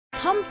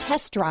Come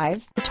test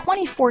drive the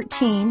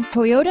 2014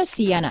 Toyota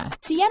Sienna.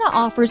 Sienna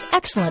offers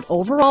excellent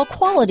overall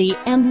quality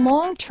and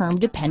long-term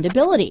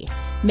dependability,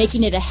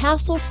 making it a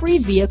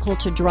hassle-free vehicle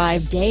to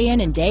drive day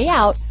in and day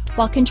out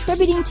while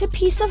contributing to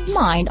peace of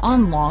mind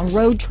on long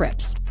road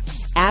trips.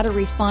 Add a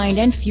refined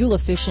and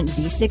fuel-efficient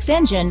V6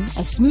 engine,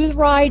 a smooth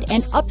ride,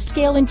 and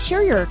upscale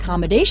interior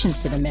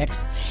accommodations to the mix,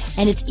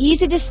 and it's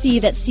easy to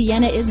see that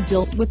Sienna is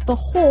built with the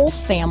whole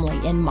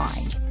family in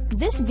mind.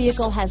 This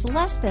vehicle has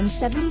less than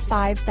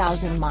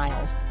 75,000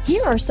 miles.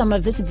 Here are some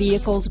of this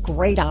vehicle's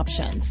great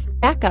options: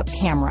 backup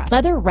camera,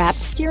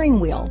 leather-wrapped steering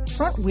wheel,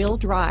 front-wheel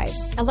drive,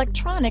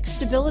 electronic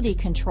stability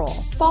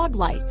control, fog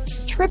lights,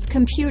 trip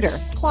computer,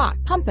 clock,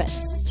 compass,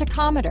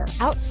 tachometer,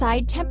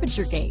 outside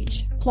temperature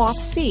gauge,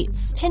 cloth seats,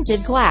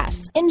 tinted glass,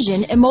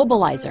 engine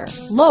immobilizer,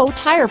 low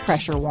tire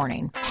pressure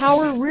warning,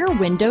 power rear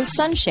window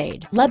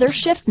sunshade, leather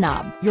shift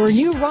knob. Your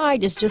new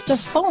ride is just a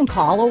phone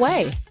call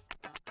away.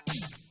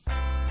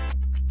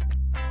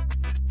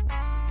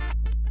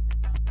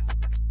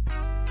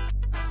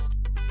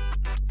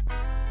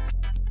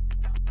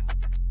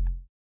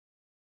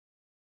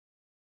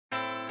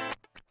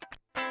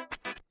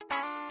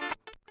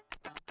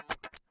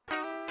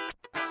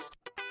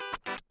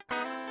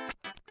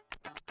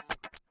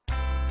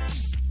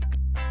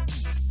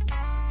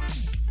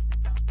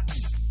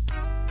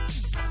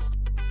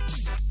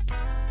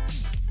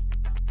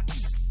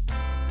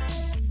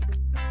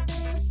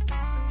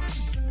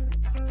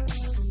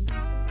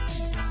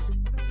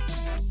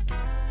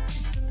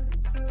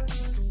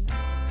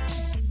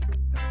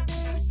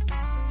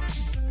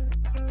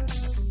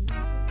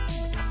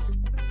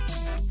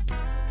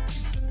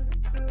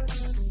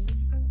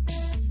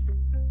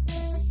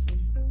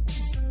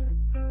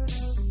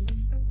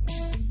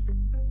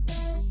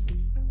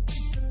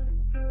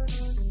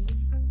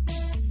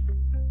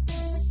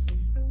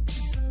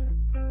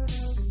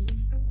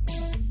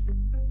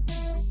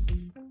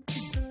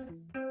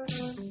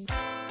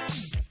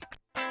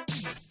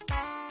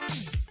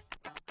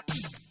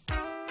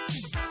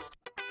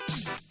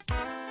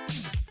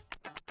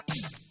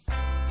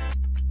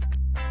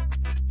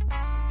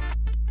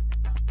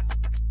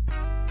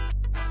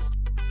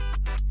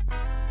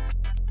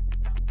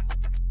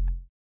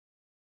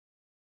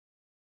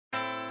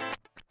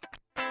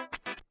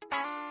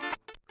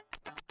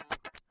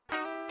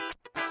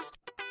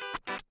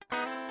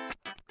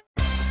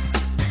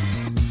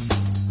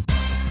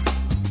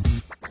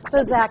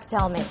 So Zach,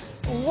 tell me,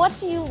 what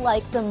do you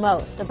like the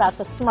most about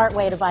the smart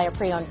way to buy a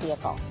pre-owned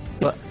vehicle?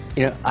 Well,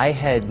 I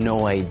had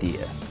no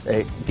idea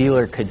a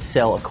dealer could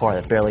sell a car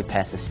that barely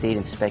passed a state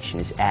inspection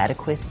is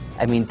adequate.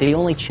 I mean, they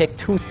only check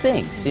two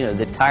things.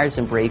 The tires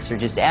and brakes are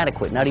just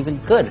adequate, not even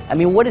good. I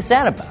mean, what is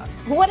that about?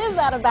 What is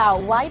that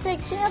about? Why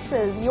take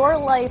chances? Your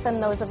life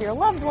and those of your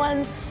loved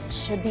ones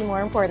should be more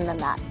important than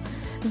that.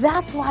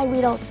 That's why we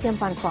don't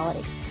skimp on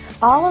quality.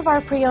 All of our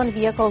pre-owned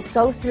vehicles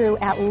go through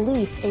at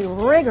least a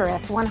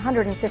rigorous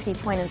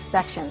 150-point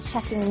inspection,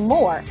 checking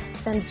more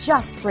than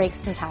just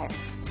brakes and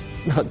tires.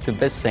 The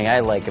best thing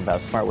I like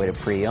about Smart Way to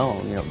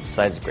Pre-Own,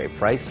 besides the great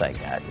price I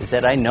got, is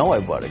that I know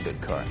I bought a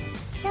good car.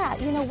 Yeah,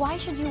 why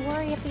should you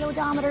worry if the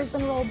odometer's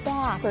been rolled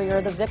back, or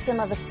you're the victim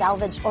of a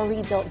salvaged or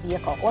rebuilt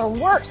vehicle, or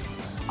worse,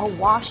 a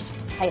washed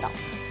title?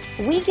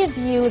 We give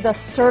you the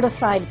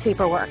certified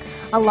paperwork,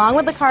 along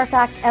with the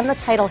CARFAX and the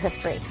title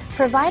history,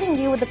 providing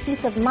you with the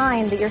peace of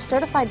mind that your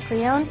certified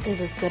pre-owned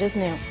is as good as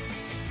new.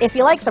 If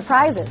you like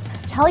surprises,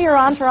 tell your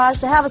entourage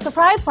to have a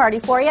surprise party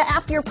for you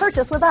after your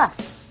purchase with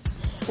us.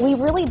 We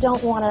really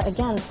don't want to,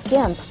 again,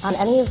 skimp on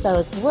any of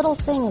those little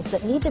things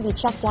that need to be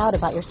checked out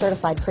about your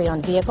certified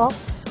pre-owned vehicle.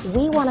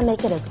 We want to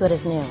make it as good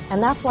as new,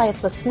 and that's why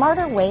it's the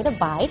smarter way to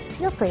buy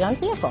your pre-owned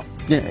vehicle.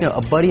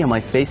 A buddy on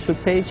my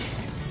Facebook page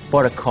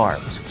bought a car.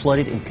 It was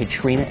flooded in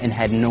Katrina and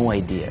had no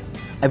idea.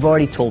 I've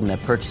already told him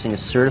that purchasing a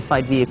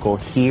certified vehicle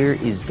here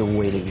is the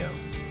way to go.